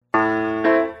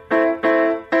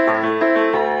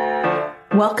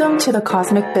Welcome to the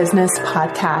Cosmic Business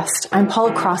Podcast. I'm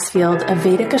Paula Crossfield, a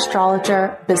Vedic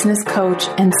astrologer, business coach,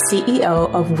 and CEO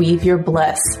of Weave Your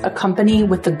Bliss, a company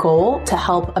with the goal to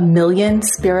help 1 million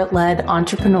spirit-led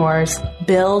entrepreneurs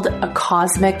build a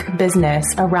cosmic business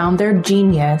around their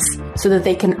genius so that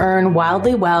they can earn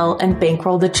wildly well and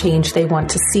bankroll the change they want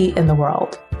to see in the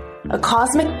world. A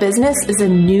cosmic business is a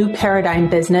new paradigm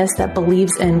business that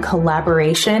believes in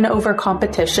collaboration over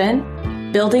competition,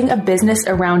 building a business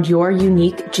around your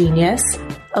unique genius,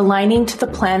 aligning to the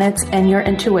planets and your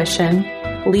intuition,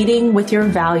 leading with your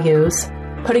values,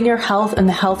 putting your health and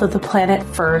the health of the planet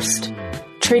first,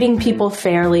 treating people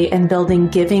fairly, and building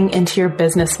giving into your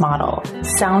business model.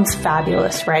 Sounds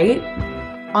fabulous, right?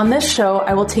 On this show,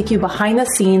 I will take you behind the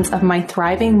scenes of my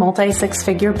thriving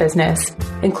multi-six-figure business,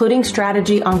 including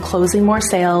strategy on closing more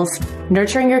sales,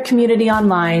 nurturing your community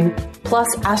online, plus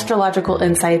astrological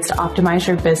insights to optimize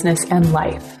your business and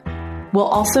life. We'll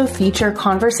also feature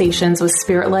conversations with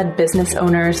spirit-led business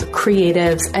owners,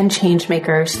 creatives, and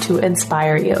changemakers to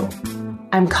inspire you.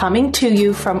 I'm coming to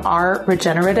you from our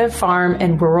regenerative farm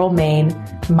in rural Maine,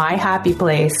 my happy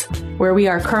place, where we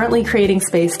are currently creating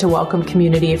space to welcome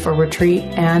community for retreat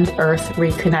and earth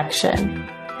reconnection.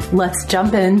 Let's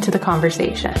jump into the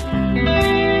conversation.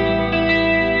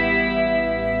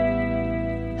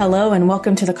 Hello and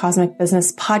welcome to the Cosmic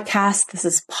Business Podcast. This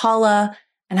is Paula,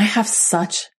 and I have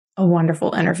such a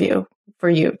wonderful interview for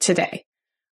you today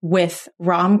with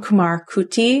Ramkumar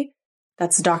Kutty.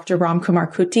 That's Dr.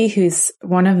 Ramkumar Kutty, who's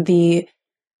one of the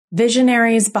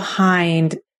visionaries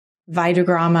behind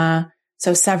Vaidagrama.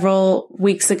 So several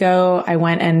weeks ago, I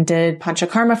went and did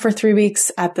Panchakarma for 3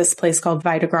 weeks at this place called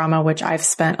Vaidagrama, which I've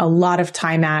spent a lot of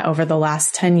time at over the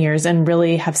last 10 years and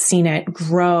really have seen it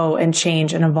grow and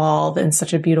change and evolve in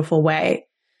such a beautiful way.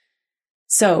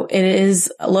 So it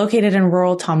is located in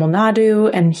rural Tamil Nadu,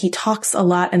 and he talks a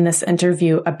lot in this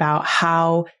interview about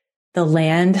how the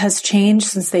land has changed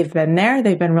since they've been there.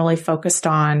 They've been really focused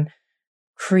on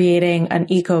creating an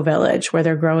eco-village where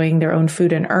they're growing their own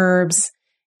food and herbs,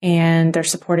 and they're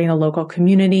supporting the local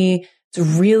community. It's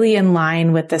really in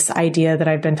line with this idea that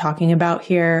I've been talking about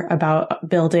here about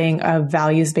building a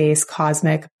values-based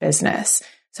cosmic business.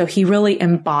 So he really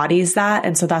embodies that.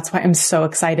 And so that's why I'm so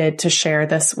excited to share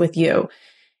this with you.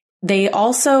 They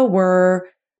also were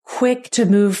quick to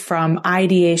move from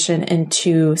ideation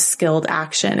into skilled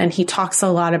action. And he talks a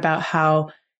lot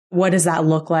about what does that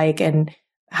look like, and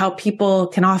how people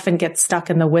can often get stuck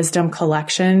in the wisdom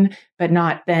collection, but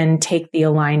not then take the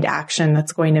aligned action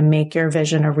that's going to make your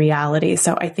vision a reality.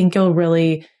 So I think you'll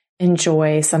really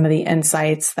enjoy some of the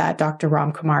insights that Dr.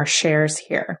 Ramkumar shares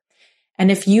here. And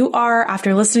if you are,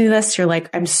 after listening to this, you're like,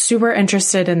 I'm super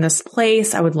interested in this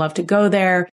place, I would love to go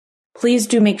there, please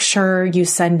do make sure you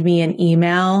send me an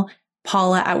email,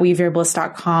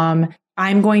 paula@weaveyourbliss.com.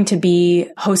 I'm going to be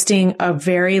hosting a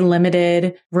very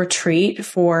limited retreat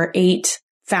for 8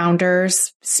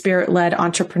 founders, spirit-led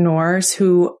entrepreneurs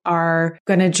who are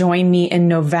going to join me in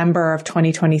November of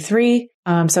 2023.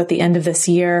 So at the end of this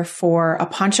year, for a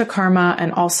Panchakarma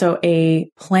and also a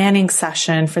planning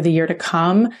session for the year to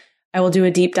come. I will do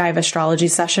a deep dive astrology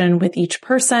session with each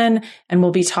person, and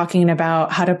we'll be talking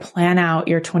about how to plan out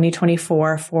your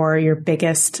 2024 for your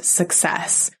biggest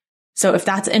success. So if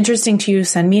that's interesting to you,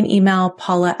 send me an email,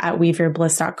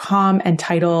 paula@weaveyourbliss.com, and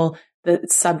title the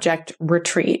subject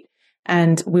retreat.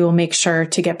 And we will make sure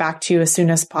to get back to you as soon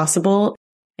as possible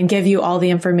and give you all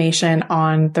the information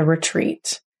on the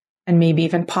retreat, and maybe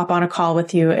even pop on a call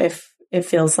with you if it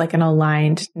feels like an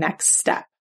aligned next step.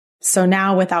 So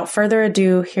now, without further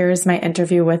ado, here's my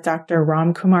interview with Dr.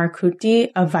 Ramkumar Kutty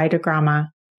of Vaidagrama.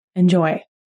 Enjoy.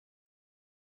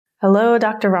 Hello,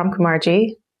 Dr.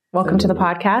 Ramkumarji. Welcome to the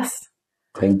podcast.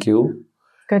 Thank you.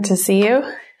 Good to see you.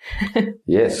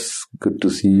 Yes, good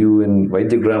to see you in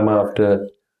Vaidagrama after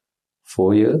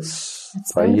 4 years.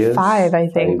 It's 5 years. 5, I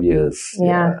think. 5 years.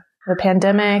 Yeah. The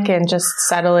pandemic and just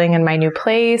settling in my new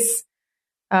place.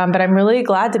 But I'm really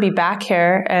glad to be back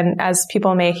here. And as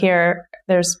people may hear,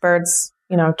 there's birds,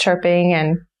 chirping,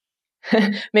 and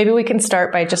maybe we can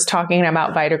start by just talking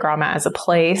about Vaidagrama as a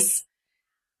place,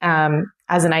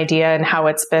 as an idea and how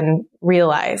it's been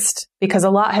realized, because a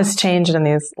lot has changed in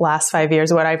these last 5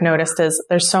 years. What I've noticed is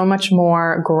there's so much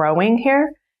more growing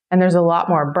here, and there's a lot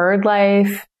more bird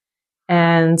life,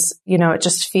 and, it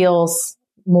just feels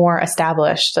more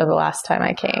established than the last time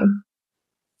I came.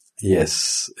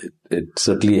 Yes, it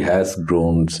certainly has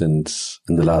grown since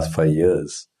in the last 5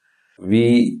 years.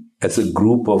 We, as a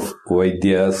group of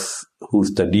Vaidyas who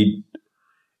studied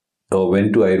or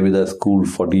went to Ayurveda school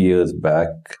 40 years back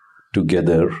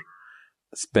together,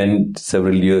 spent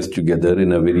several years together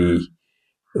in a very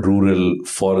rural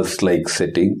forest-like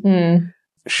setting.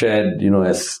 Shared,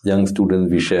 as young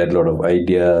students, we shared a lot of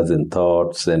ideas and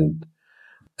thoughts, and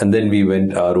then we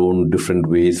went our own different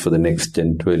ways for the next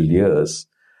 10, 12 years.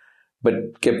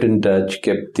 But kept in touch,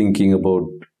 kept thinking about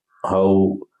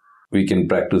how we can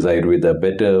practice Ayurveda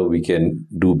better, we can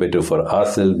do better for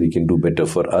ourselves, we can do better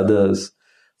for others.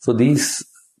 So these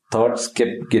thoughts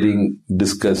kept getting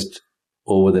discussed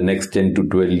over the next 10 to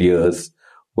 12 years,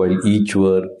 while each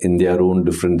were in their own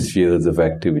different spheres of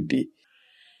activity.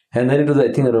 And then it was,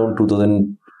 I think, around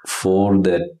 2004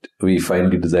 that we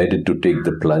finally decided to take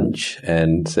the plunge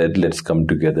and said, let's come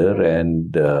together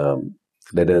and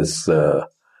let us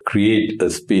create a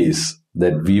space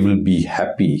that we will be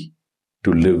happy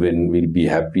to live in, we'll be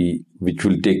happy, which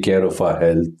will take care of our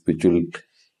health, which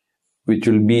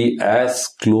will be as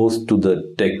close to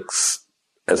the text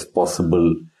as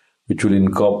possible, which will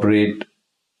incorporate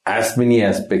as many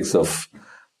aspects of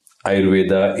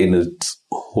Ayurveda in its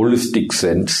holistic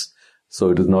sense.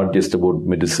 So it is not just about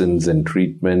medicines and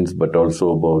treatments, but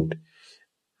also about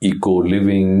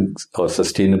eco-living or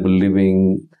sustainable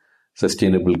living,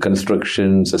 sustainable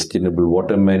construction, sustainable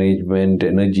water management,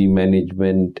 energy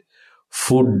management,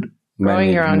 food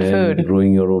management,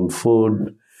 growing your own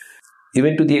food,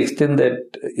 even to the extent that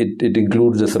it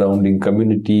includes the surrounding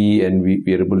community, and we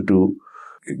are able to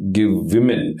give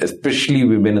women, especially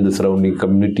women in the surrounding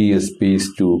community, a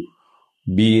space to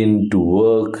be in, to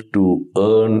work, to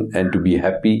earn, and to be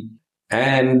happy,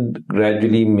 and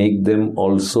gradually make them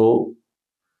also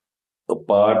a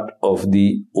part of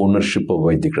the ownership of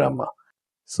Vaidigrama.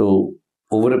 So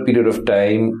over a period of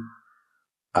time,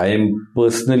 I am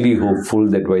personally hopeful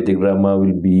that Vaidigrama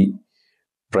will be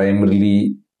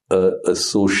primarily a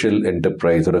social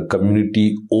enterprise or a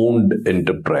community-owned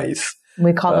enterprise.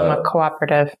 We call them a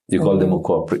cooperative. You call them a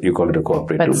cooperative. You call it a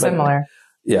cooperative. But similar.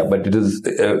 But it is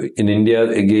in India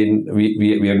again.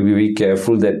 We have to be very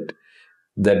careful that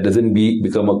doesn't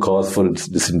become a cause for its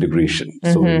disintegration.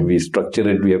 So when we structure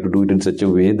it, we have to do it in such a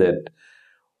way that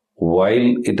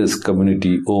while it is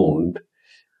community-owned,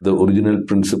 the original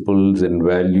principles and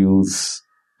values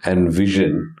and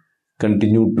vision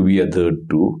continue to be adhered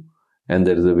to, and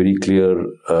there is a very clear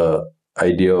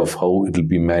idea of how it will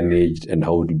be managed and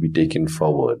how it will be taken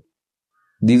forward.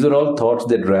 These are all thoughts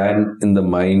that ran in the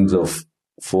minds of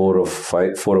four of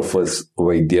us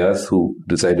Vaidyas who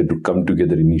decided to come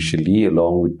together initially,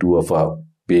 along with two of our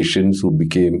patients who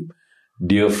became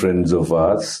dear friends of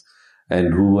ours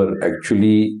and who were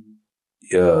actually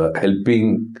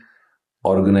helping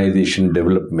organization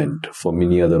development for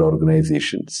many other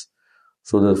organizations.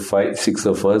 So the 6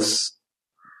 of us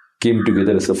came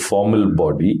together as a formal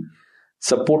body,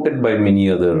 supported by many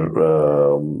other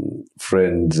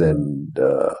friends and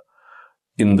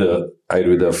in the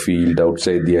Ayurveda field,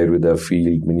 outside the Ayurveda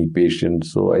field, many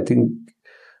patients. So I think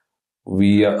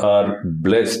we are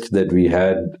blessed that we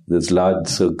had this large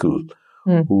circle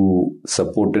who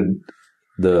supported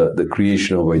the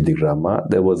creation of Vaidigrama.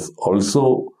 There was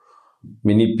also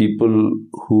many people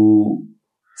who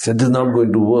said, this is not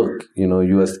going to work.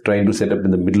 You are trying to set up in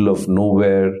the middle of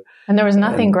nowhere. And there was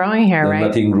nothing growing here, right?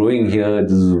 Nothing growing here.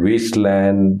 This is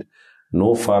wasteland,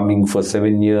 no farming for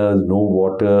 7 years, no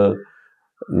water,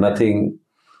 nothing.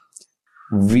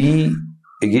 We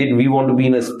want to be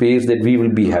in a space that we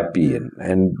will be happy in.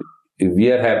 And if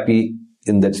we are happy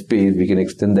in that space, we can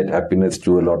extend that happiness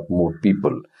to a lot more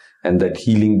people. And that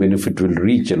healing benefit will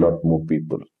reach a lot more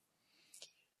people.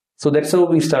 So that's how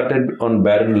we started on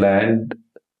barren land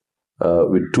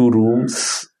with 2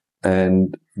 rooms,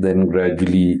 and then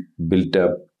gradually built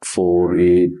up 4,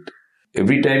 8.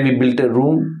 Every time we built a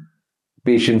room,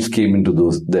 patients came into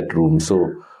that room. So,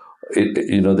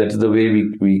 that's the way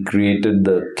we created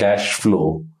the cash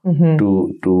flow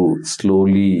to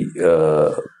slowly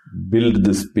build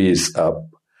the space up.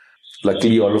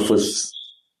 Luckily, all of us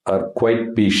are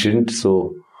quite patient.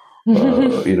 So,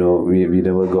 we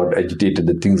never got agitated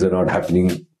that things are not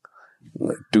happening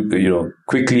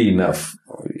quickly enough.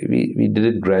 We did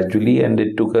it gradually, and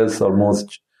it took us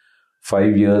almost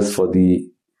 5 years for the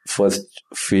first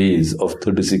phase of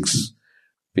 36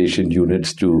 patient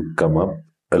units to come up,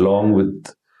 along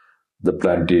with the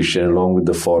plantation, along with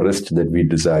the forest that we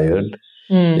desired.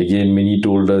 Again, many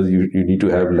told us you need to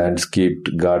have landscaped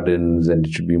gardens and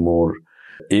it should be more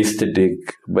aesthetic.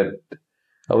 But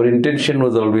our intention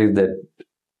was always that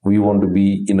we want to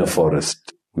be in a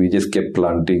forest. We just kept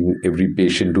planting. Every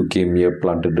patient who came here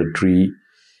planted a tree.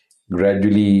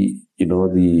 Gradually,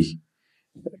 the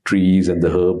trees and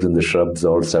the herbs and the shrubs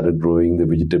all started growing. The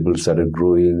vegetables started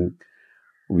growing.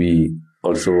 We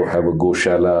also have a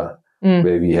Goshala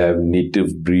where we have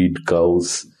native breed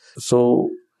cows. So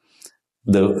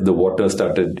the water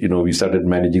started, we started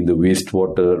managing the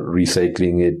wastewater,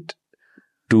 recycling it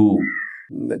to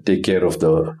take care of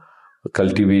the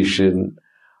cultivation.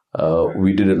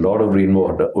 We did a lot of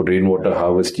rainwater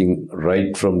harvesting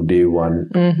right from day one.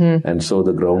 And so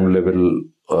the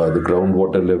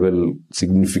groundwater level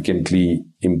significantly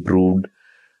improved,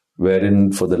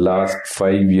 wherein for the last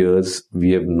 5 years,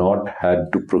 we have not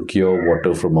had to procure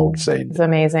water from outside. It's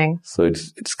amazing. So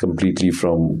it's completely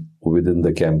from within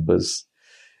the campus.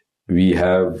 We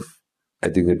have, I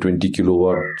think, a 20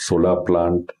 kilowatt solar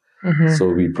plant. So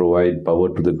we provide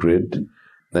power to the grid,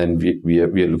 and we are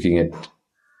looking at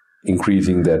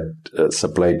increasing that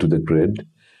supply to the grid.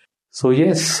 So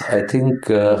yes, I think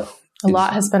a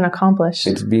lot has been accomplished.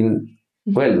 It's been,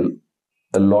 well,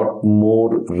 a lot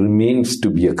more remains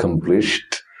to be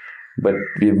accomplished, but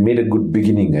we have made a good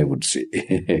beginning, I would say.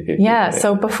 Yeah.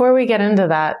 So before we get into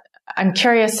that, I'm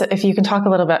curious if you can talk a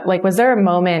little bit, like, was there a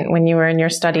moment when you were in your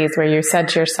studies where you said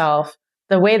to yourself,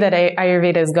 the way that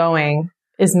Ayurveda is going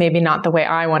is maybe not the way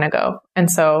I want to go? And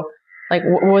so, like,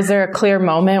 was there a clear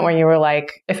moment where you were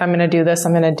like, if I'm going to do this,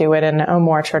 I'm going to do it in a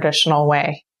more traditional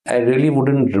way? I really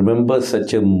wouldn't remember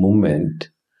such a moment,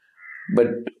 but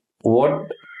what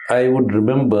I would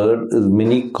remember is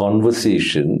many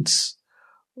conversations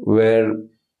where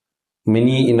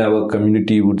many in our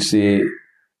community would say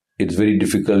it's very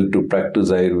difficult to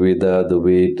practice Ayurveda the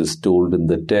way it is told in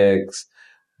the text.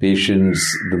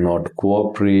 Patients do not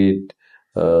cooperate.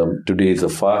 Today is a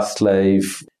fast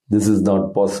life. This is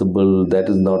not possible. That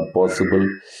is not possible.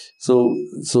 So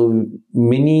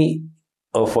many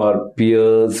of our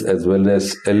peers as well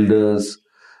as elders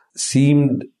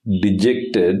seemed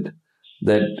dejected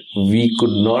that we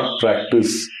could not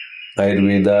practice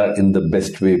Ayurveda in the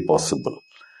best way possible.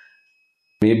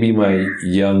 Maybe my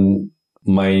young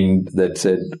mind that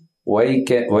said, why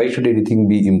should anything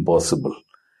be impossible?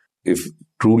 If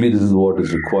truly this is what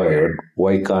is required,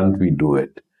 why can't we do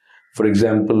it? For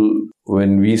example,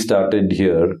 when we started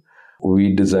here,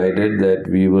 we decided that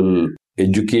we will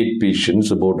educate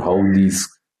patients about how these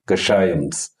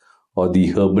kashayams or the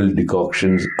herbal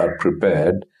decoctions are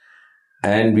prepared,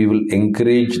 and we will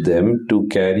encourage them to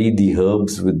carry the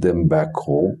herbs with them back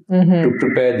home to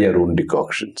prepare their own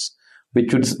decoctions,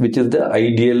 which is the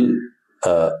ideal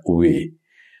way.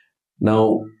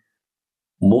 Now,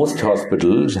 most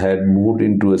hospitals had moved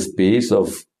into a space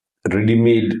of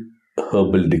ready-made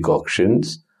herbal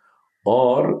decoctions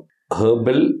or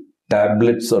herbal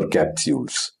tablets or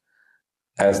capsules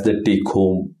as the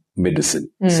take-home medicine,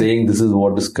 saying this is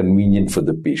what is convenient for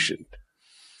the patient.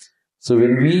 So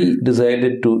when we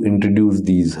decided to introduce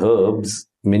these herbs,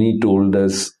 many told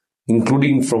us,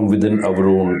 including from within our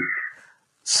own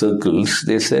circles,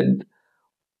 they said,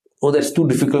 oh, that's too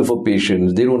difficult for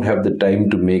patients. They don't have the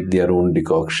time to make their own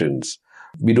decoctions.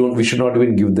 We should not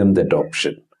even give them that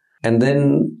option. And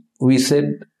then we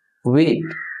said, wait,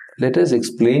 let us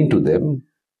explain to them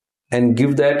and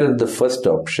give that as the first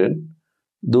option.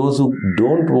 Those who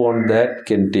don't want that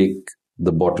can take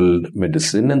the bottled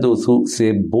medicine, and those who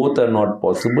say both are not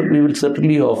possible, we will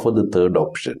certainly offer the third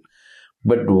option.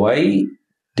 But why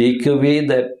take away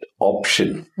that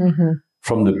option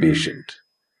from the patient?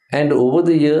 And over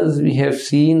the years, we have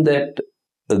seen that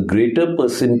a greater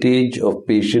percentage of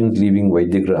patients leaving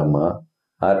Vaidyagrama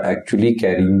are actually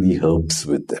carrying the herbs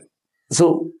with them.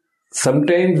 So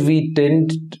sometimes we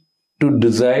tend to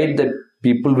decide that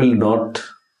people will not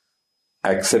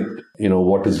accept,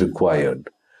 what is required.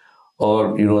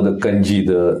 Or, the kanji,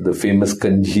 the famous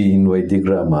kanji in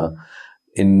Vaidyagrama.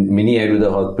 In many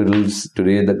Ayurveda hospitals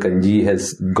today, the kanji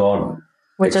has gone.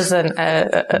 Which is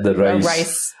the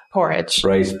rice porridge.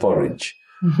 Rice porridge.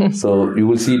 So you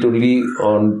will see it only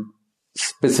on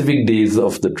specific days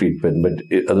of the treatment, but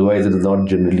otherwise it is not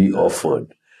generally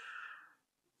offered.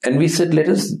 And we said, let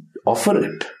us offer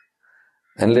it.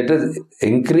 And let us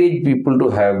encourage people to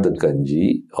have the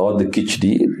kanji or the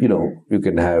khichdi. You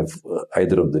can have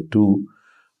either of the two.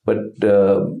 But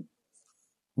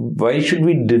why should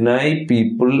we deny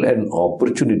people an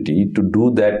opportunity to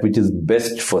do that which is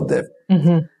best for them?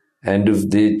 And if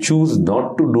they choose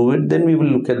not to do it, then we will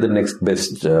look at the next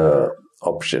best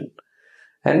option.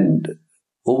 And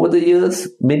over the years,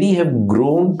 many have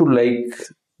grown to like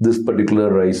this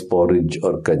particular rice porridge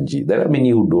or kanji. There are many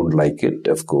who don't like it,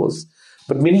 of course.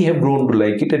 But many have grown to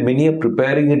like it, and many are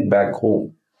preparing it back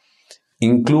home,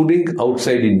 including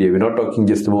outside India. We're not talking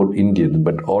just about Indians,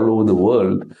 but all over the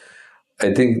world.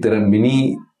 I think there are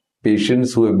many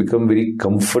patients who have become very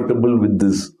comfortable with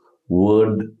this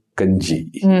word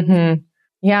kanji.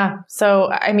 Yeah. So,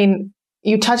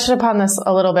 you touched upon this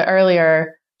a little bit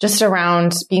earlier, just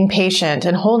around being patient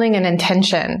and holding an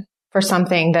intention for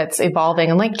something that's evolving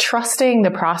and like trusting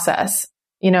the process.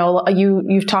 You know,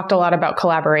 you've talked a lot about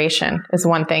collaboration is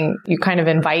one thing. You kind of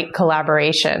invite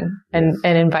collaboration and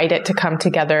invite it to come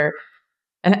together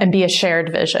and be a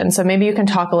shared vision. So maybe you can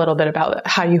talk a little bit about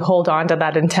how you hold on to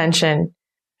that intention.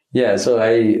 Yeah. So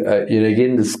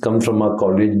again, this comes from our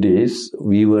college days.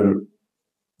 We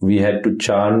had to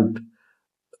chant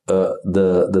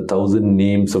the 1,000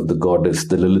 names of the goddess,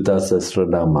 the Lalita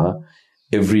Sahasranama,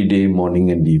 every day,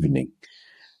 morning and evening.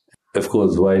 Of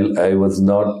course, while I was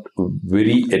not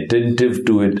very attentive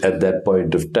to it at that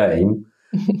point of time,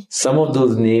 some of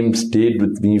those names stayed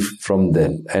with me from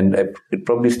then, and it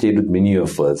probably stayed with many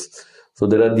of us. So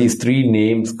there are these three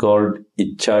names called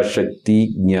Ichha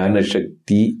Shakti, Jnana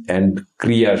Shakti, and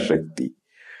Kriya Shakti.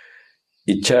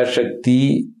 Ichha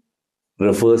Shakti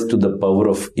refers to the power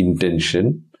of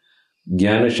intention.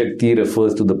 Jnana Shakti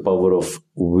refers to the power of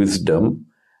wisdom,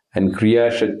 and Kriya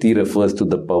Shakti refers to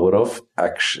the power of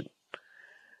action.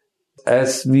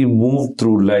 As we move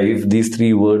through life, these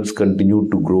three words continue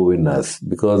to grow in us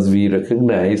because we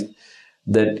recognize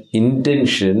that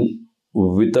intention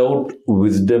without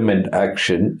wisdom and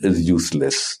action is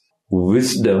useless.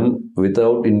 Wisdom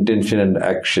without intention and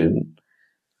action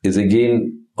is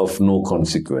again of no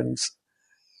consequence.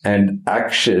 And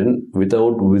action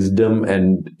without wisdom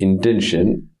and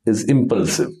intention is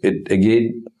impulsive. It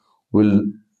again will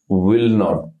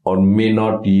not or may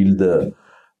not yield the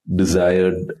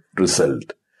desired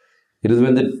result. It is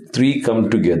when the three come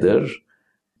together,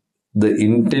 the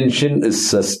intention is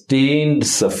sustained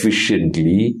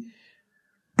sufficiently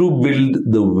to build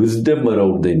the wisdom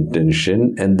around the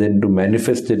intention and then to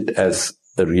manifest it as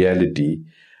a reality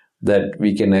that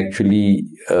we can actually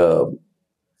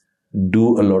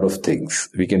do a lot of things.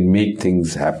 We can make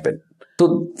things happen.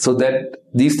 So that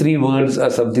these three words are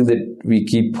something that we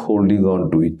keep holding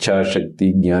on to. Ichha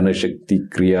Shakti, Jnana Shakti,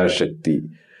 Kriya Shakti.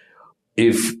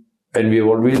 And we have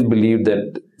always believed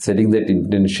that setting that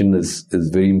intention is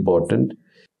very important.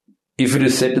 If it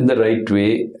is set in the right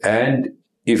way and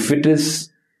if it is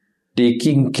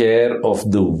taking care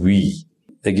of the we.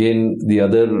 Again, the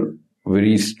other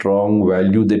very strong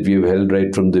value that we have held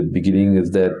right from the beginning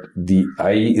is that the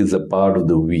I is a part of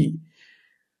the we.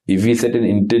 If we set an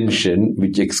intention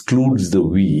which excludes the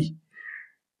we,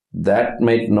 that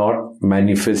might not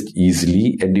manifest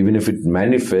easily, and even if it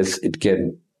manifests, it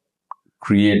can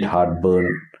create heartburn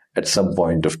at some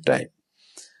point of time.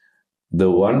 The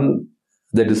one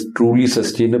that is truly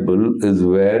sustainable is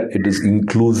where it is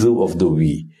inclusive of the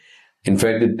we. In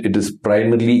fact, it is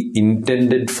primarily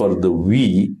intended for the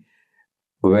we,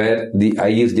 where the I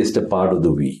is just a part of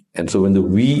the we. And so when the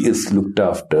we is looked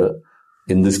after,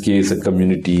 in this case, a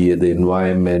community, the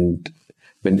environment,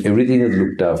 when everything is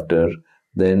looked after,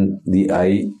 then the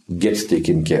I gets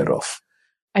taken care of.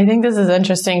 I think this is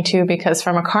interesting too, because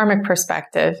from a karmic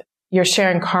perspective, you're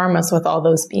sharing karmas with all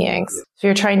those beings. So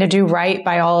you're trying to do right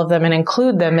by all of them and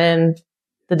include them in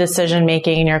the decision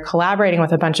making, and you're collaborating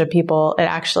with a bunch of people. It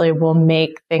actually will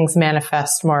make things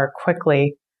manifest more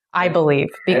quickly, I believe,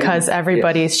 because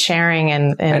everybody's sharing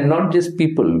and not just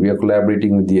people. We are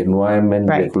collaborating with the environment.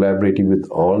 Right. We are collaborating with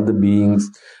all the beings.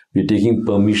 We're taking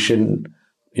permission.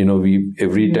 You know,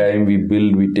 every time we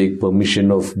build, we take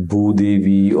permission of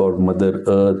Bhudevi or Mother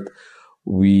Earth.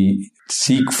 We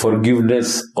seek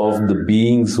forgiveness of the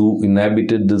beings who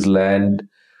inhabited this land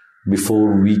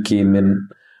before we came in.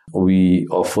 We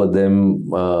offer them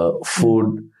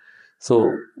food.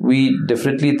 So we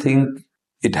definitely think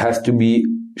it has to be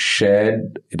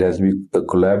shared. It has to be a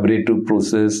collaborative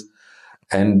process,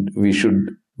 and we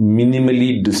should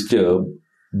minimally disturb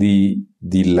the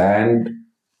land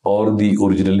or the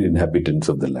original inhabitants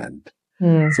of the land.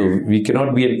 So we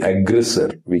cannot be an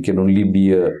aggressor. We can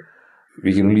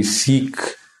only seek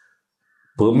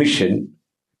permission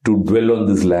to dwell on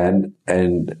this land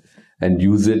and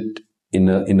use it in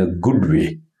a good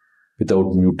way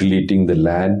without mutilating the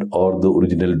land or the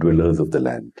original dwellers of the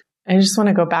land. I just want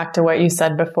to go back to what you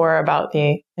said before about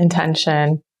the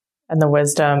intention and the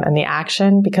wisdom and the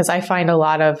action, because I find a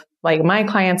lot of, like my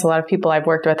clients, a lot of people I've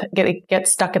worked with get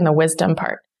stuck in the wisdom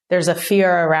part. There's a fear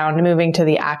around moving to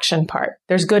the action part.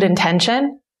 There's good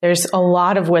intention. There's a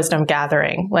lot of wisdom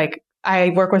gathering. Like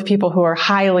I work with people who are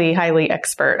highly, highly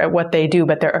expert at what they do,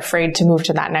 but they're afraid to move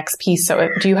to that next piece. So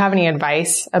do you have any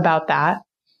advice about that?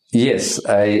 Yes,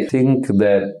 I think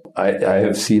that I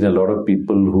have seen a lot of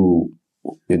people who,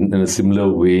 in a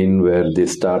similar vein, where they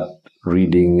start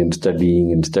reading and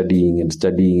studying and studying and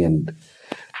studying, and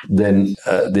then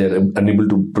they're unable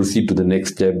to proceed to the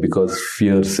next step because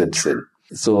fear sets in.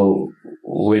 So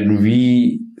when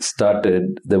we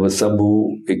started, there were some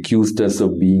who accused us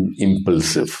of being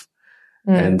impulsive.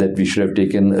 and that we should have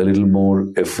taken a little more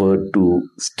effort to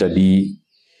study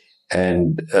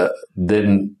and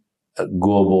then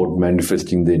go about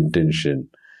manifesting the intention.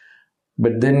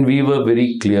 But then we were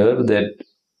very clear that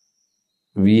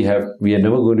we are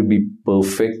never going to be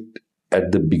perfect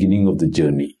at the beginning of the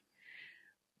journey.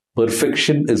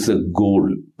 Perfection is a goal.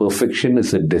 Perfection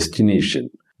is a destination.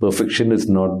 Perfection is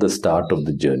not the start of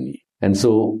the journey. And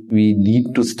so we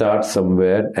need to start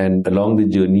somewhere, and along the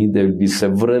journey, there will be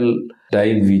several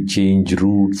times we change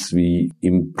routes, we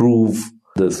improve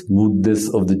the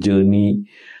smoothness of the journey.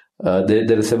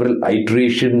 There are several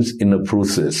iterations in a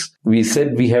process. We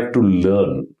said we have to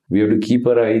learn. We have to keep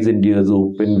our eyes and ears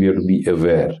open. We have to be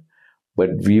aware. But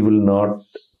we will not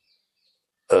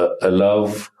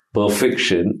allow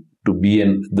perfection to be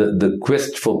the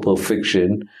quest for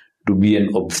perfection to be an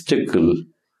obstacle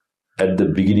at the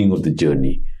beginning of the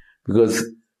journey. Because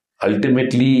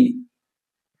ultimately,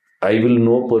 I will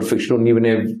know perfection only when I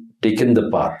have taken the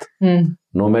path.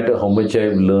 No matter how much I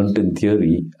have learned in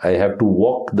theory, I have to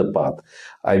walk the path.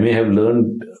 I may have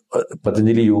learned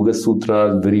Patanjali Yoga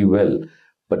Sutra very well,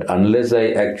 but unless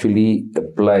I actually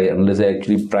apply, unless I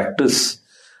actually practice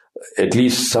at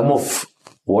least some of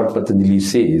what Patanjali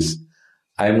says,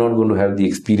 I am not going to have the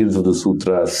experience of the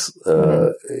sutras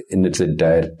in its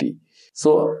entirety.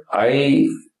 So I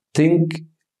think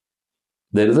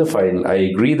there is a fine. I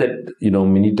agree that,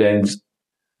 many times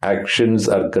actions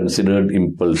are considered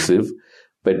impulsive,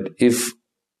 but if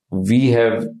we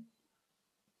have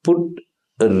put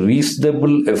a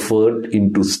reasonable effort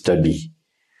into study,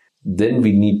 then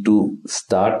we need to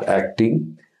start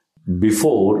acting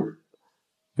before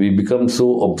we become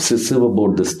so obsessive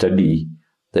about the study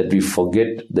that we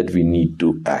forget that we need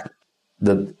to act.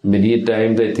 That many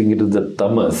times I think it is the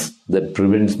tamas that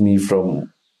prevents me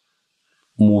from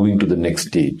moving to the next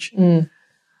stage.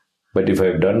 But if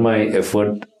I've done my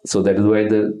effort, so that is why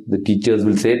the teachers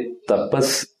will say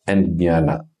tapas and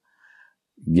jnana.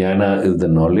 Jnana is the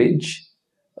knowledge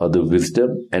or the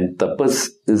wisdom, and tapas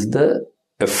is the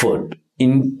effort,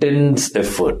 intense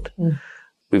effort.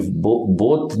 If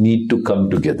both need to come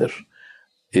together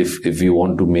if we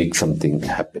want to make something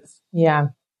happen. Yeah.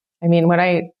 I mean, what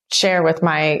I share with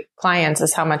my clients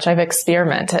is how much I've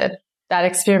experimented. That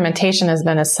experimentation has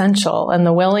been essential, and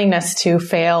the willingness to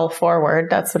fail forward.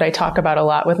 That's what I talk about a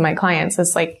lot with my clients.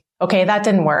 It's like, okay, that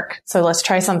didn't work. So let's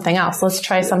try something else. Let's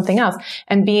try something else.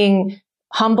 And being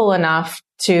humble enough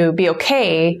to be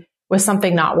okay with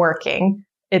something not working.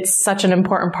 It's such an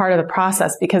important part of the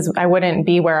process, because I wouldn't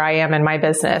be where I am in my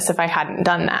business if I hadn't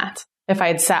done that. If I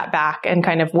had sat back and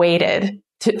kind of waited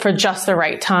for just the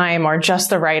right time or just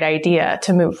the right idea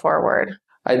to move forward.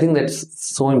 I think that's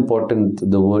so important,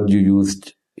 the word you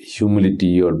used,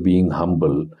 humility or being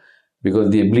humble,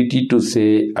 because the ability to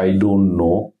say, I don't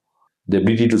know, the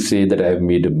ability to say that I have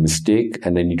made a mistake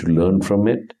and I need to learn from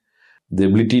it, the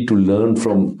ability to learn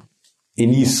from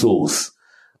any source,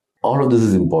 all of this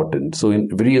is important. So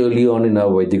very early on in our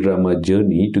Vaidigrama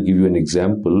journey, to give you an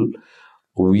example,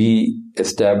 we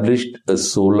established a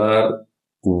solar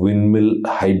windmill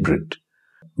hybrid,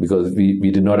 because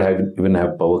we did not even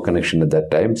have power connection at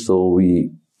that time. So we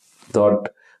thought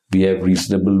we have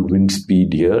reasonable wind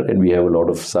speed here and we have a lot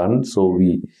of sun. So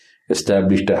we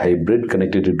established a hybrid,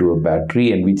 connected it to a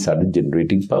battery, and we started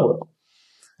generating power.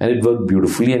 And it worked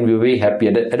beautifully, and we were very happy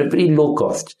at a very low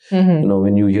cost.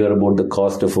 When you hear about the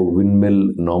cost of a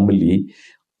windmill normally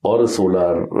or a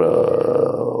solar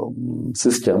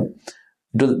system,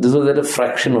 this was at a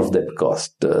fraction of that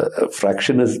cost. A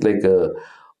fraction is like a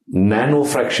nano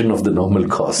fraction of the normal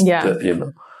cost.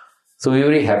 So we were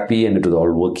very happy, and it was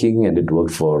all working, and it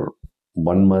worked for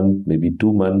 1 month, maybe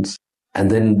 2 months. And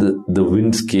then the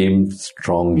winds came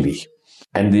strongly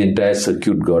and the entire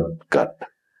circuit got cut.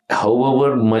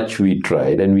 However much we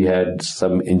tried, and we had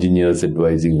some engineers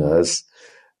advising us,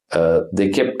 they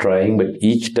kept trying, but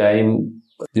each time,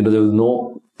 there was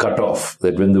no cutoff,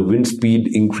 that when the wind speed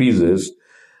increases,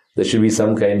 there should be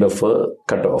some kind of a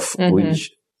cutoff, which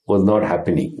was not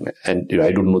happening. And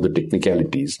I don't know the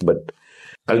technicalities, but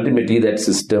ultimately that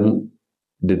system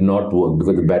did not work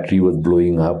because the battery was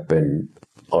blowing up and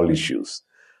all issues.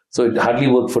 So it hardly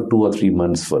worked for 2 or 3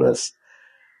 months for us.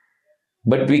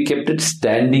 But we kept it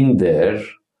standing there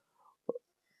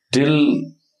till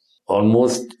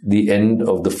almost the end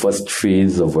of the first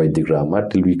phase of Vaidigrama,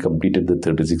 till we completed the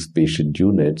 36 patient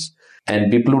units.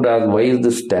 And people would ask, why is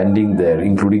this standing there,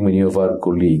 including many of our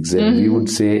colleagues? And we would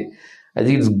say, I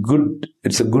think it's good.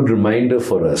 It's a good reminder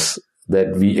for us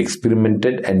that we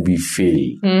experimented and we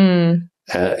failed.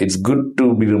 It's good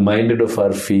to be reminded of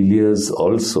our failures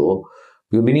also,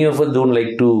 because many of us don't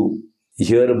like to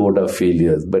hear about our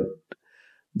failures, but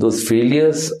those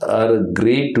failures are a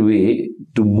great way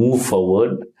to move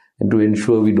forward and to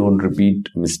ensure we don't repeat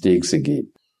mistakes again.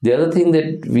 The other thing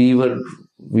that we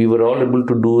were all able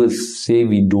to do is say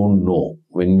we don't know.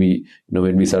 When we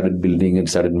started building and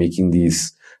started making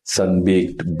these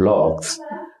sun-baked blocks,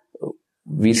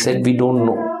 we said we don't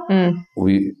know.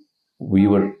 We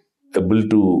were able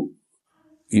to,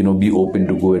 be open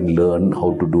to go and learn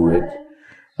how to do it.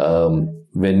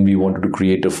 When we wanted to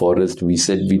create a forest, we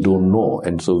said we don't know.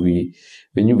 And so when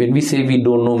we say we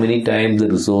don't know, many times the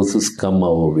resources come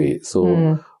our way.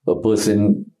 So a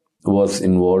person was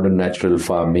involved in natural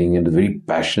farming and very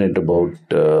passionate about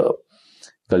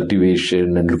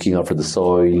cultivation and looking after the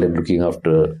soil and looking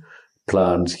after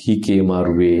plants. He came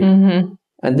our way.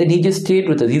 And then he just stayed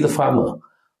with us. He's a farmer.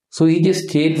 So he just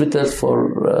stayed with us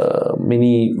for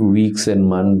many weeks and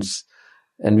months.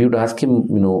 And we would ask him,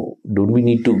 don't we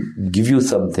need to give you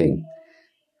something?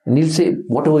 And he'll say,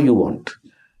 whatever you want.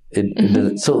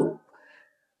 So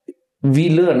we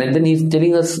learn. And then he's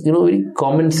telling us, very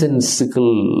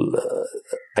commonsensical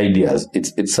ideas.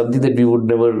 It's something that we would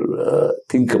never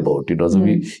think about. So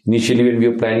initially when we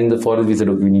were planning the forest, we said,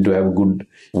 okay, we need to have a good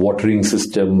watering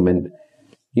system. And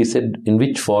he said, in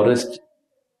which forest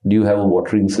do you have a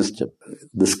watering system?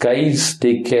 The skies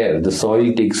take care. The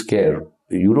soil takes care.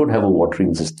 You don't have a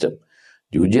watering system.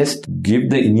 You just give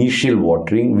the initial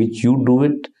watering, which you do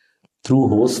it through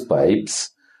hose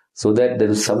pipes, so that there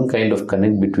is some kind of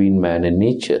connect between man and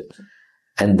nature.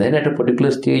 And then at a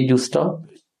particular stage, you stop.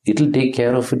 It'll take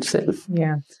care of itself.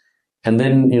 Yeah. And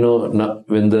then,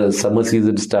 when the summer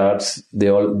season starts,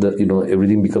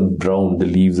 everything becomes brown. The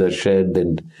leaves are shed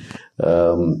and,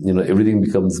 everything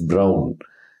becomes brown.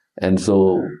 And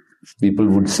so people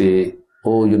would say,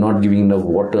 oh, you're not giving enough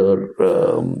water.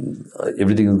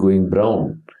 Everything is going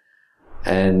brown.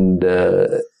 And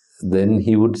then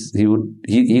he's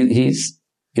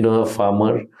a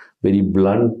farmer, very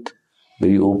blunt,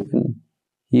 very open.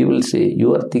 He will say,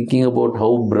 you are thinking about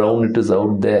how brown it is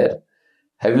out there.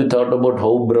 Have you thought about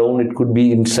how brown it could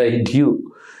be inside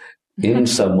you? In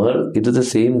summer, it is the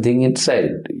same thing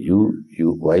inside.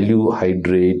 While you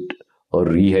hydrate or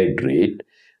rehydrate,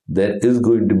 there is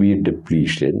going to be a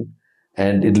depletion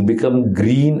and it will become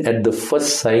green at the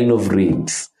first sign of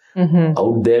rains.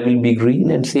 Out there will be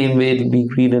green and same way it will be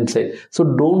green inside. So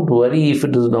don't worry if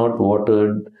it is not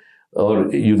watered or,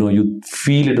 you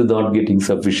feel it is not getting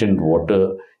sufficient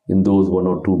water in those 1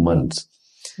 or 2 months.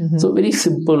 So very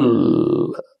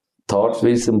simple thoughts,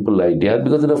 very simple ideas,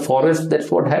 because in a forest,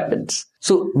 that's what happens.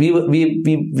 So we've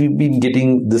been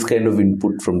getting this kind of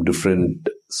input from different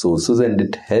sources, and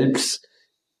it helps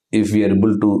if we are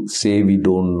able to say we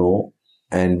don't know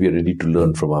and we are ready to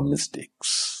learn from our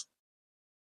mistakes.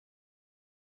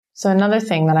 So another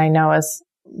thing that I know is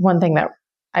one thing that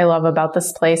I love about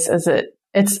this place is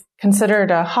it's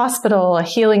considered a hospital, a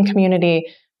healing community,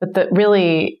 but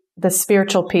the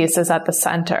spiritual piece is at the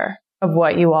center of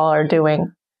what you all are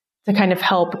doing to kind of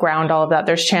help ground all of that.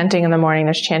 There's chanting in the morning,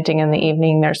 there's chanting in the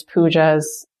evening, there's pujas,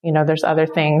 there's other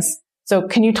things. So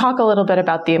can you talk a little bit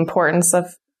about the importance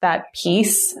of that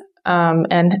piece?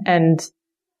 And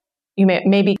you may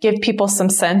maybe give people some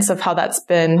sense of how that's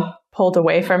been pulled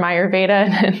away from Ayurveda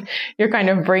and you're kind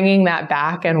of bringing that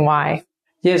back and why.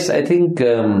 Yes, I think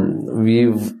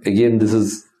this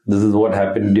is what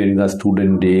happened during our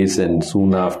student days, and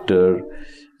soon after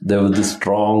there was this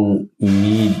strong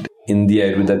need in the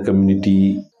Ayurveda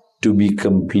community to be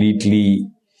completely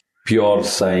pure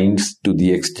science, to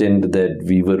the extent that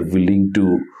we were willing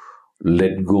to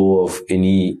let go of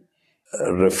any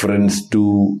reference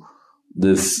to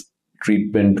this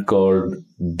treatment called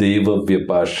Deva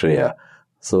Vyapashraya.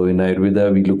 So in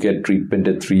Ayurveda, we look at treatment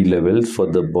at 3 levels: for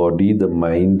the body, the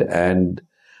mind, and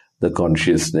the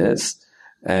consciousness.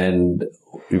 And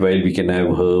while we can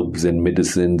have herbs and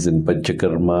medicines and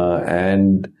panchakarma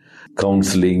and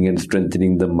counseling and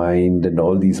strengthening the mind and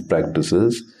all these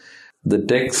practices, the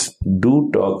texts do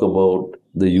talk about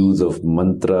the use of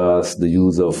mantras, the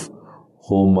use of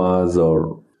homas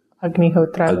or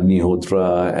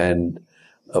Agnihotra and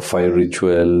fire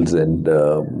rituals and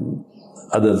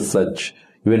other such,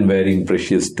 even wearing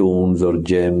precious stones or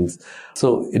gems.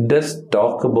 So it does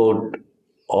talk about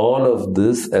all of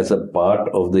this as a part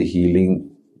of the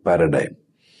healing paradigm.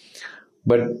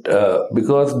 But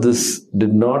because this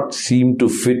did not seem to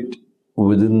fit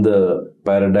within the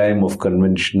paradigm of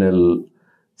conventional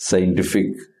scientific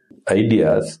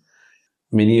ideas,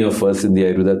 many of us in the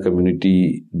Ayurveda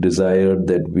community desired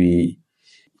that we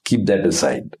keep that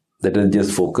aside. That is,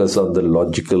 just focus on the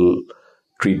logical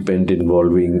treatment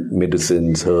involving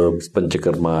medicines, herbs,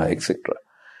 panchakarma, etc.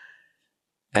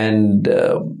 And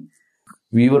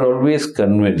we were always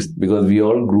convinced, because we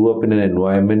all grew up in an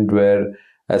environment where,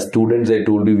 as students, I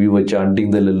told you, we were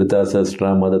chanting the Lalita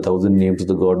Sahasranama, the 1,000 names of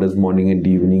the goddess, morning and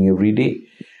evening every day.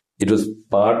 It was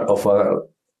part of our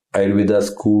Ayurveda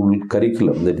school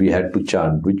curriculum that we had to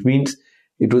chant, which means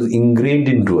it was ingrained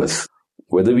into us.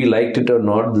 Whether we liked it or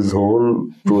not, this whole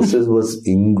process was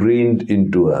ingrained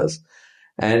into us.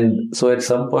 And so at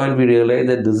some point we realized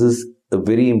that this is a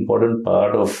very important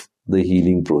part of the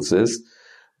healing process,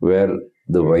 where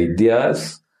the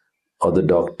Vaidyas or the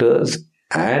doctors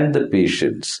and the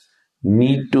patients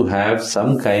need to have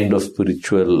some kind of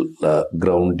spiritual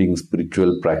grounding,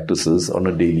 spiritual practices on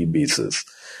a daily basis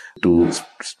to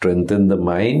strengthen the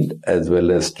mind as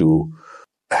well as to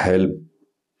help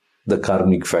the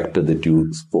karmic factor that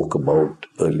you spoke about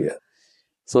earlier.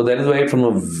 So that is why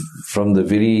from the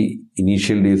very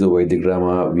initial days of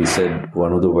Vaidigrama, we said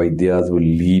one of the Vaidyas will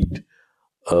lead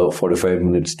 45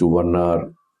 minutes to 1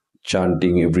 hour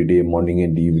chanting every day, morning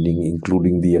and evening,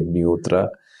 including the Agnihotra.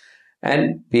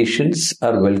 And patients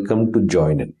are welcome to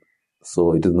join in.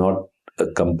 So it is not a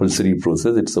compulsory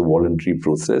process, it's a voluntary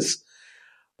process.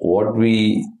 What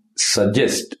we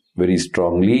suggest very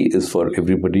strongly is for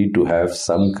everybody to have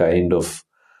some kind of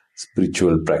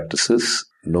spiritual practices,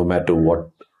 no matter what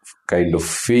kind of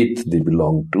faith they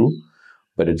belong to.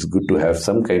 But it's good to have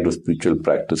some kind of spiritual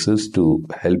practices to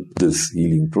help this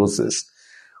healing process.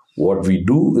 What we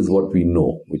do is what we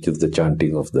know, which is the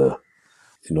chanting of the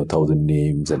 1,000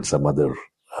 names and some other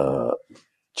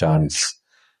chants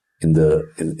in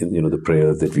the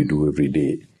prayers that we do every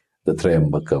day, the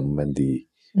Trayambakam and the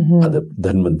other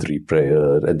Dhanvantari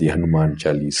prayer and the Hanuman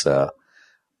Chalisa.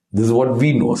 This is what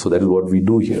we know, so that is what we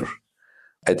do here.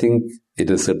 I think it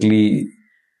has certainly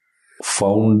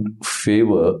found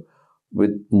favor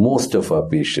with most of our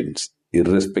patients,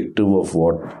 irrespective of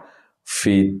what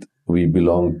faith we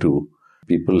belong to.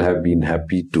 People have been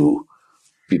happy to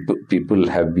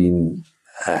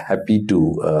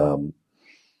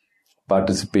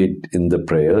participate in the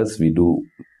prayers. We do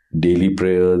daily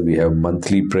prayers, we have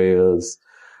monthly prayers,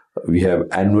 we have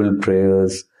annual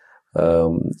prayers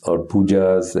or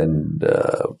pujas, and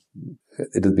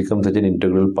it has become such an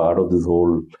integral part of this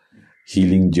whole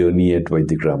healing journey at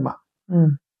Vaidigrama.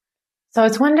 So I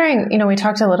was wondering, we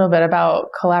talked a little bit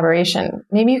about collaboration.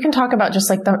 Maybe you can talk about just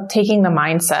like taking the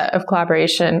mindset of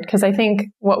collaboration, because I think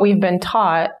what we've been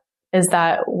taught is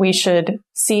that we should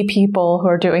see people who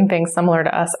are doing things similar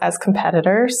to us as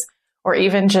competitors, or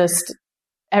even just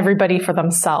everybody for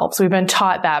themselves. We've been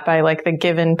taught that by like the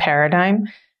given paradigm.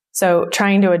 So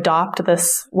trying to adopt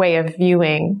this way of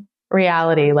viewing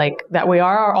reality, like that we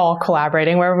are all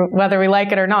collaborating, whether we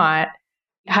like it or not.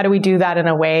 How do we do that in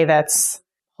a way that's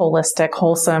holistic,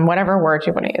 wholesome, whatever word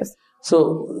you want to use?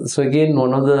 So again,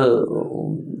 one of the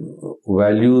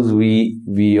values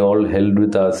we all held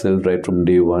with ourselves right from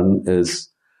day one is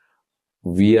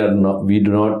we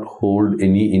do not hold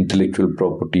any intellectual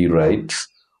property rights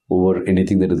over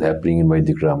anything that is happening in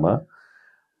Vaidigrama.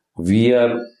 We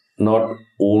are not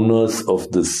owners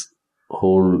of this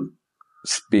whole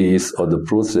space or the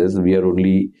process. We have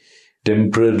only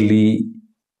been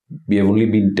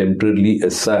temporarily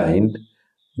assigned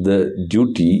the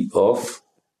duty of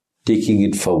taking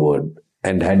it forward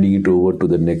and handing it over to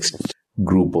the next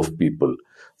group of people.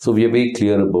 So we are very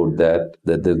clear about that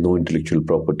there's no intellectual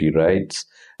property rights.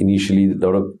 Initially, a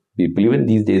lot of people, even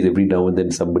these days, every now and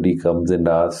then somebody comes and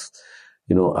asks,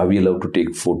 are we allowed to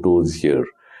take photos here?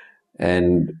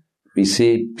 And we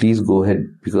say, please go ahead,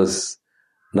 because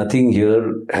nothing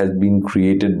here has been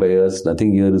created by us.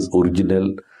 Nothing here is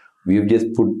original. We have just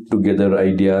put together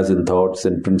ideas and thoughts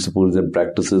and principles and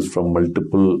practices from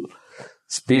multiple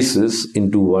spaces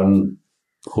into one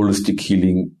holistic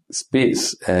healing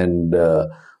space. And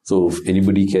so if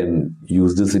anybody can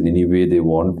use this in any way they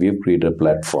want, we have created a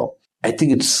platform. I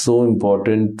think it's so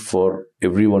important for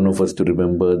every one of us to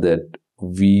remember that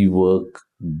we work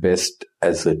best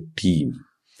as a team.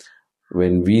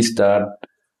 When we start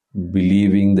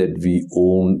believing that we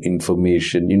own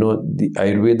information, the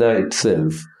Ayurveda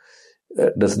itself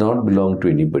does not belong to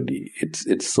anybody.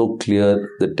 It's so clear,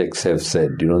 the texts have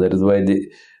said, that is why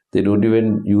they don't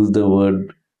even use the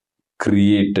word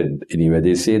created anywhere.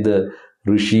 They say the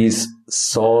rishis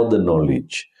saw the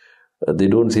knowledge. They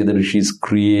don't say the rishis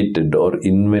created or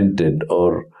invented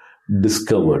or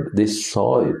discovered. They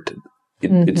saw it.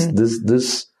 It's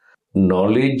this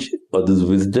knowledge or this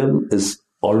wisdom is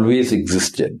always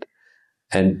existed,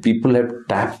 and people have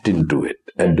tapped into it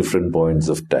at different points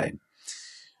of time.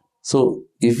 So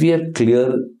if we are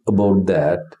clear about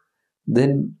that,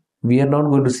 then we are not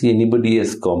going to see anybody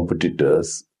as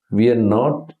competitors. We are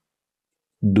not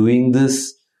doing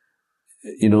this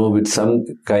with some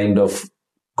kind of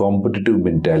competitive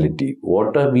mentality.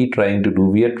 What are we trying to do?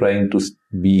 We are trying to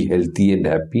be healthy and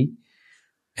happy,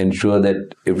 ensure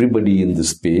that everybody in the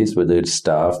space, whether it's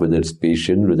staff, whether it's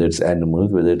patients, whether it's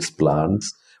animals, whether it's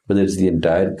plants, whether it's the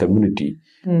entire community,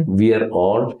 we are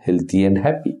all healthy and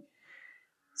happy.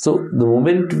 So the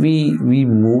moment we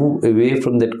move away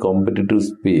from that competitive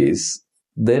space,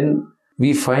 then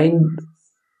we find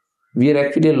we are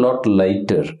actually a lot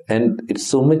lighter, and it's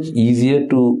so much easier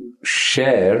to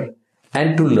share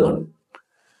and to learn.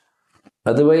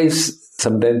 Otherwise,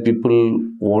 sometimes people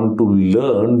want to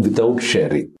learn without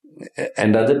sharing.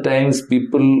 And other times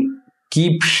people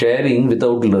keep sharing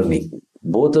without learning.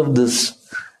 Both of this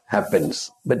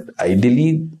happens. But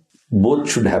ideally,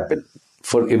 both should happen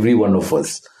for every one of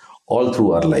us, all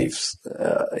through our lives.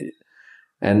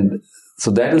 And so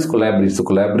that is collaboration. So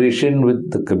collaboration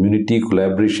with the community,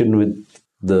 collaboration with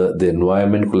the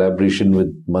environment, collaboration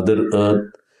with Mother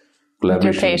Earth,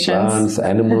 collaboration with plants,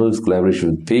 animals,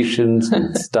 collaboration with patients,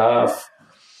 with staff.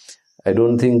 I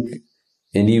don't think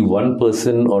any one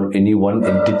person or any one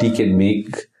entity can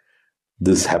make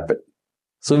this happen.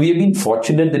 So we have been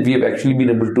fortunate that we have actually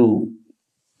been able to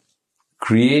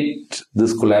create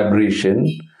this collaboration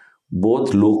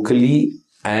both locally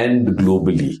and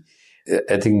globally.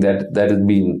 I think that has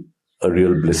been a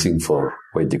real blessing for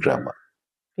Vaidyagrama.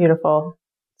 Beautiful.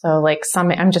 So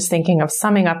I'm just thinking of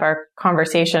summing up our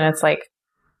conversation. It's like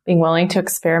being willing to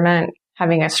experiment,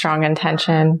 having a strong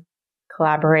intention,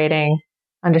 collaborating,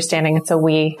 understanding it's a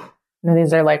we.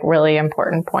 These are really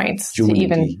important points Humility. To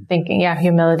even thinking. Yeah,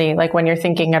 humility. When you're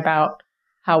thinking about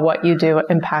how what you do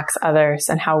impacts others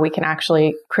and how we can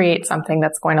actually create something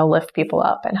that's going to lift people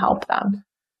up and help them.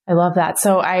 I love that.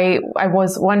 So I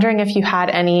was wondering if you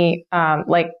had any,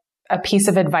 a piece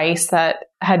of advice that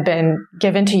had been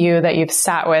given to you that you've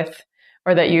sat with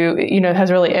or that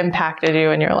has really impacted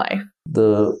you in your life.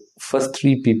 The first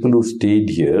three people who stayed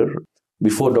here,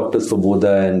 before Dr.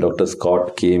 Svoboda and Dr.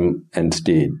 Scott came and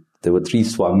stayed, there were three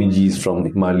Swamijis from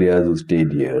Himalayas who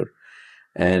stayed here.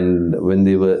 And when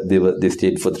they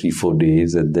stayed for 3-4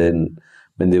 days, and then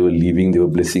when they were leaving, they were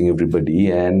blessing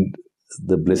everybody. And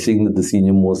the blessing that the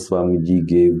senior most Swamiji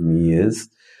gave me is,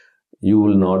 you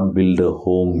will not build a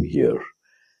home here.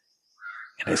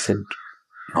 And I said,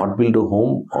 not build a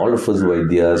home? All of us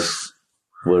Vaidyas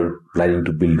were planning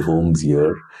to build homes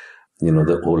here.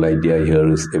 The whole idea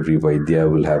here is every Vaidya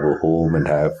will have a home and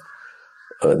have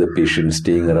the patient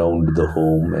staying around the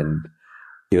home. And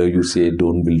here you say,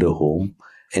 don't build a home.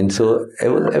 And so I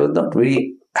was not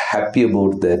very happy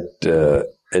about that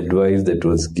advice that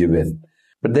was given.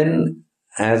 But then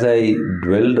as I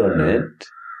dwelled on it,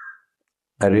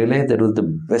 I realized that was the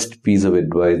best piece of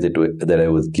advice that I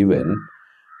was given,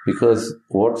 because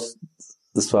what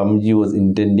the Swamiji was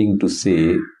intending to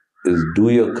say is do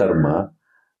your karma,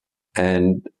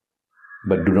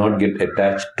 but do not get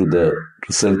attached to the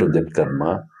result of that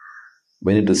karma.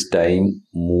 When it is time,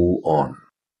 move on.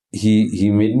 He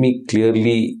made me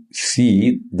clearly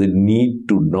see the need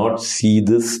to not see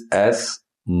this as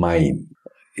mine.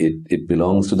 It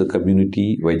belongs to the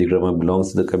community. Vaidyagrama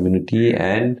belongs to the community,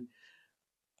 and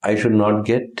I should not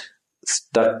get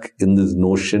stuck in this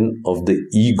notion of the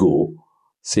ego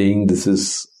saying this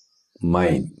is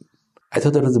mine. I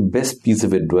thought that was the best piece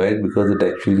of advice, because it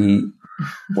actually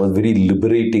was very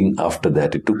liberating after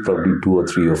that. It took probably 2 or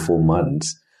 3 or 4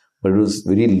 months, but it was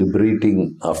very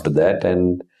liberating after that.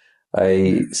 And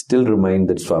I still remind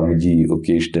that Swamiji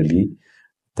occasionally,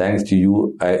 thanks to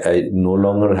you, I no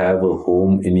longer have a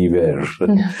home anywhere.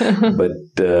 But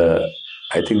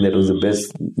I think that was the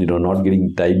best, not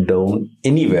getting tied down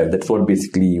anywhere. That's what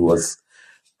basically he was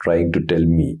trying to tell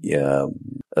me.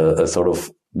 A sort of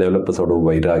develop a sort of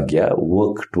vairagya,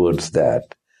 work towards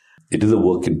that. It is a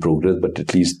work in progress, but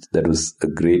at least that was a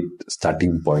great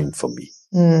starting point for me.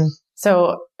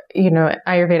 So,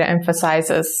 Ayurveda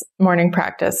emphasizes morning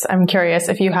practice. I'm curious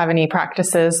if you have any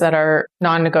practices that are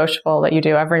non-negotiable that you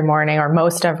do every morning or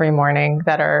most every morning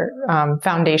that are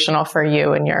foundational for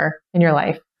you in your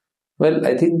life. Well,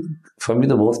 I think for me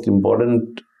the most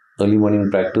important early morning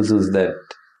practice is that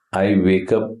I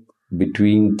wake up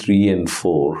between 3 and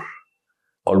 4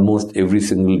 almost every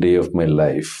single day of my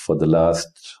life for the last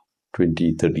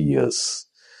 20, 30 years.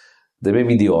 There may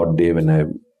be the odd day when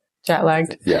I'm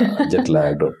jet-lagged. Yeah,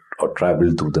 jet-lagged or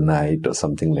traveled through the night or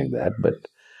something like that. But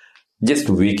just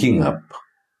waking up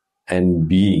and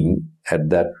being at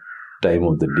that time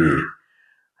of the day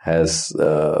has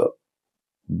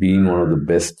been one of the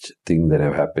best things that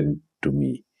have happened to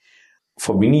me.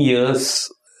 For many years,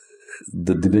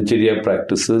 the dinacharya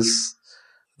practices,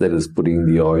 that is putting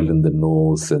the oil in the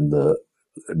nose and the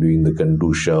doing the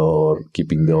kandusha or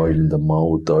keeping the oil in the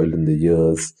mouth, oil in the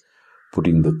ears,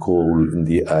 putting the coal in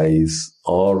the eyes,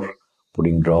 or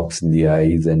putting drops in the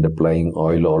eyes and applying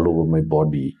oil all over my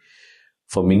body.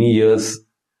 For many years,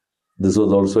 this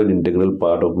was also an integral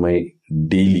part of my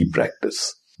daily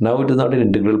practice. Now it is not an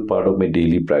integral part of my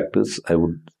daily practice. I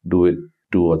would do it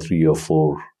 2 or 3 or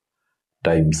 4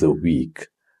 times a week,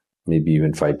 maybe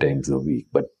even 5 times a week.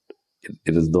 But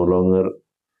it is no longer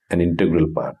an integral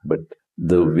part. But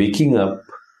the waking up,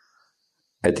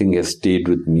 I think, has stayed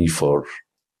with me for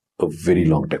a very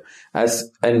long time.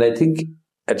 And I think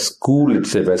at school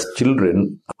itself, as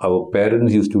children, our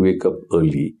parents used to wake up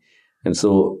early. And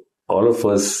so all of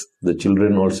us, the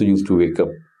children, also used to wake up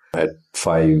at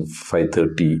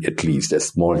 5:30 at least, as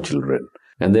small children.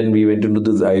 And then we went into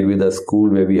this Ayurveda school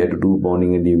where we had to do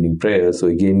morning and evening prayer. So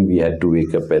again, we had to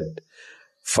wake up at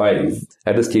 5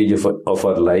 at a stage of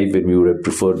our life when we would have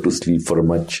preferred to sleep for a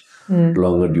much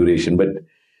longer duration. But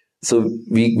so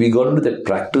we got into that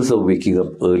practice of waking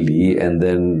up early. And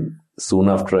then soon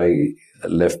after I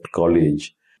left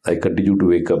college, I continued to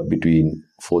wake up between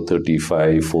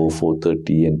 4:35,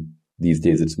 4:30. And these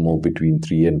days it's more between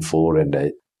 3 and 4. And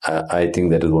I think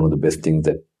that is one of the best things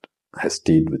that has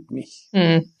stayed with me.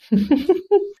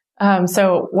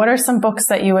 So what are some books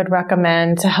that you would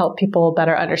recommend to help people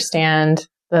better understand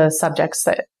the subjects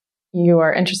that you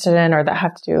are interested in or that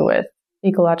have to do with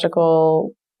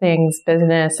ecological things,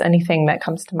 business, anything that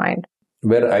comes to mind?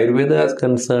 Where Ayurveda is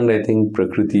concerned, I think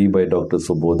Prakriti by Dr.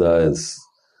 Svoboda is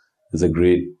a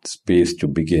great space to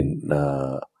begin.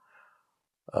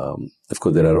 Of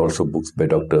course, there are also books by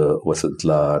Dr. Vasant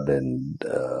Lad and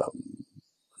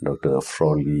Dr.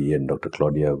 Frawley and Dr.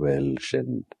 Claudia Welsh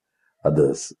and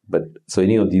others. But so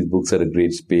any of these books are a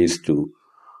great space to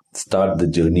start the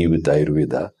journey with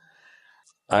Ayurveda.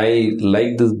 I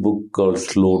like this book called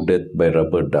Slow Death by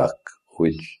Rubber Duck,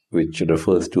 which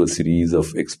refers to a series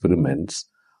of experiments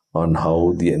on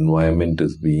how the environment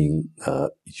is being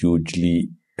hugely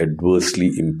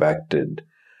adversely impacted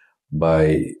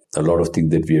by a lot of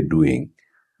things that we are doing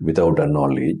without our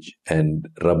knowledge. And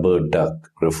Rubber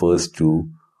Duck refers to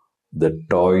the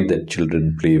toy that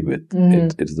children play with.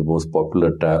 It is the most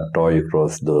popular toy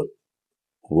across the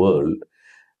world.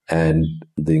 And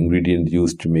the ingredients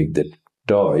used to make that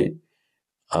toy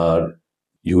are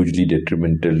hugely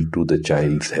detrimental to the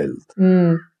child's health.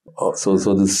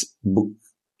 So this book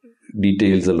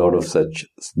details a lot of such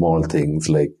small things,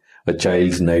 like a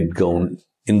child's nightgown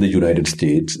in the United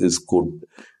States is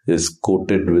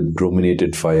coated with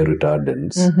brominated fire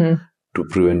retardants to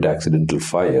prevent accidental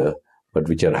fire, but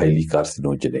which are highly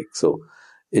carcinogenic. So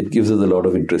it gives us a lot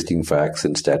of interesting facts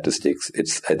and statistics.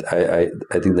 I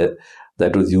think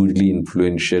that was hugely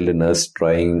influential in us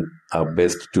trying our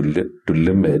best to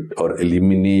limit or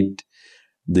eliminate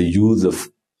the use of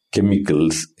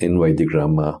chemicals in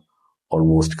Vaidigrama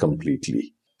almost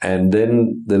completely. And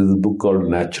then there is a book called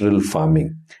Natural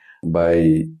Farming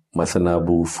by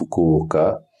Masanabu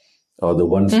Fukuoka, or The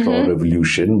One Straw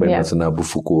Revolution by Masanabu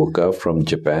Fukuoka from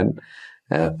Japan,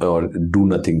 or Do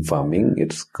Nothing Farming,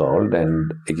 it's called.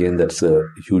 And again, that's a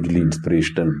hugely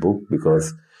inspirational book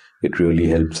because it really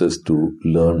helps us to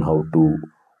learn how to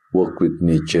work with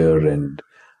nature and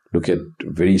look at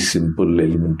very simple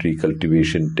elementary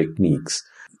cultivation techniques,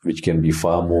 which can be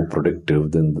far more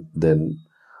productive than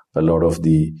a lot of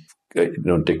the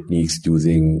techniques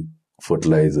using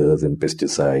fertilizers and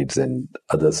pesticides and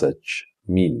other such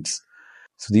means.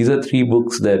 So these are 3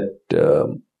 books that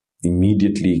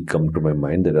immediately come to my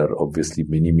mind. There are obviously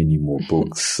many, many more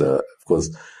books. Of course,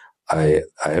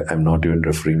 I'm not even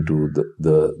referring to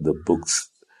the books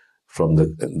from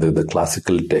the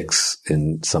classical texts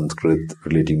in Sanskrit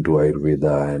relating to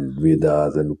Ayurveda and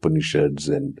Vedas and Upanishads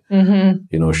and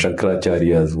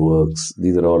Shankaracharya's works.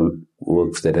 These are all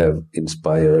works that have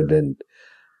inspired and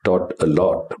taught a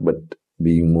lot, but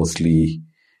being mostly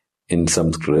in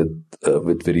Sanskrit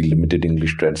with very limited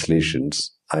English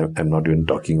translations. I'm not even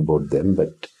talking about them,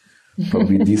 but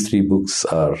probably these 3 books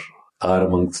are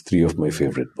amongst 3 of my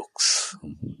favorite books.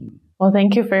 Well,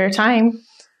 thank you for your time.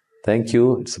 Thank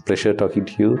you. It's a pleasure talking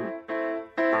to you.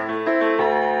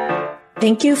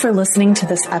 Thank you for listening to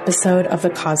this episode of the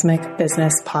Cosmic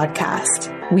Business Podcast.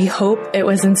 We hope it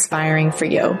was inspiring for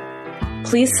you.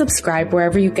 Please subscribe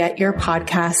wherever you get your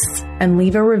podcasts and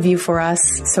leave a review for us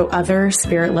so other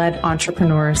spirit-led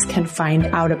entrepreneurs can find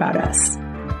out about us.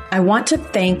 I want to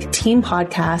thank Team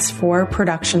Podcast for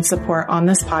production support on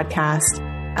this podcast,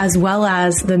 as well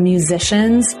as the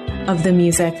musicians of the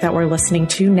music that we're listening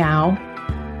to now,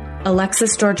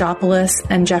 Alexis Georgopoulos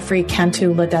and Jeffrey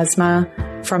Cantu Ledesma,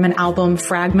 from an album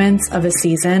Fragments of a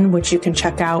Season, which you can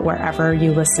check out wherever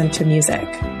you listen to music.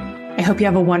 I hope you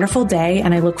have a wonderful day,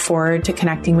 and I look forward to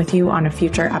connecting with you on a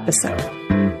future episode.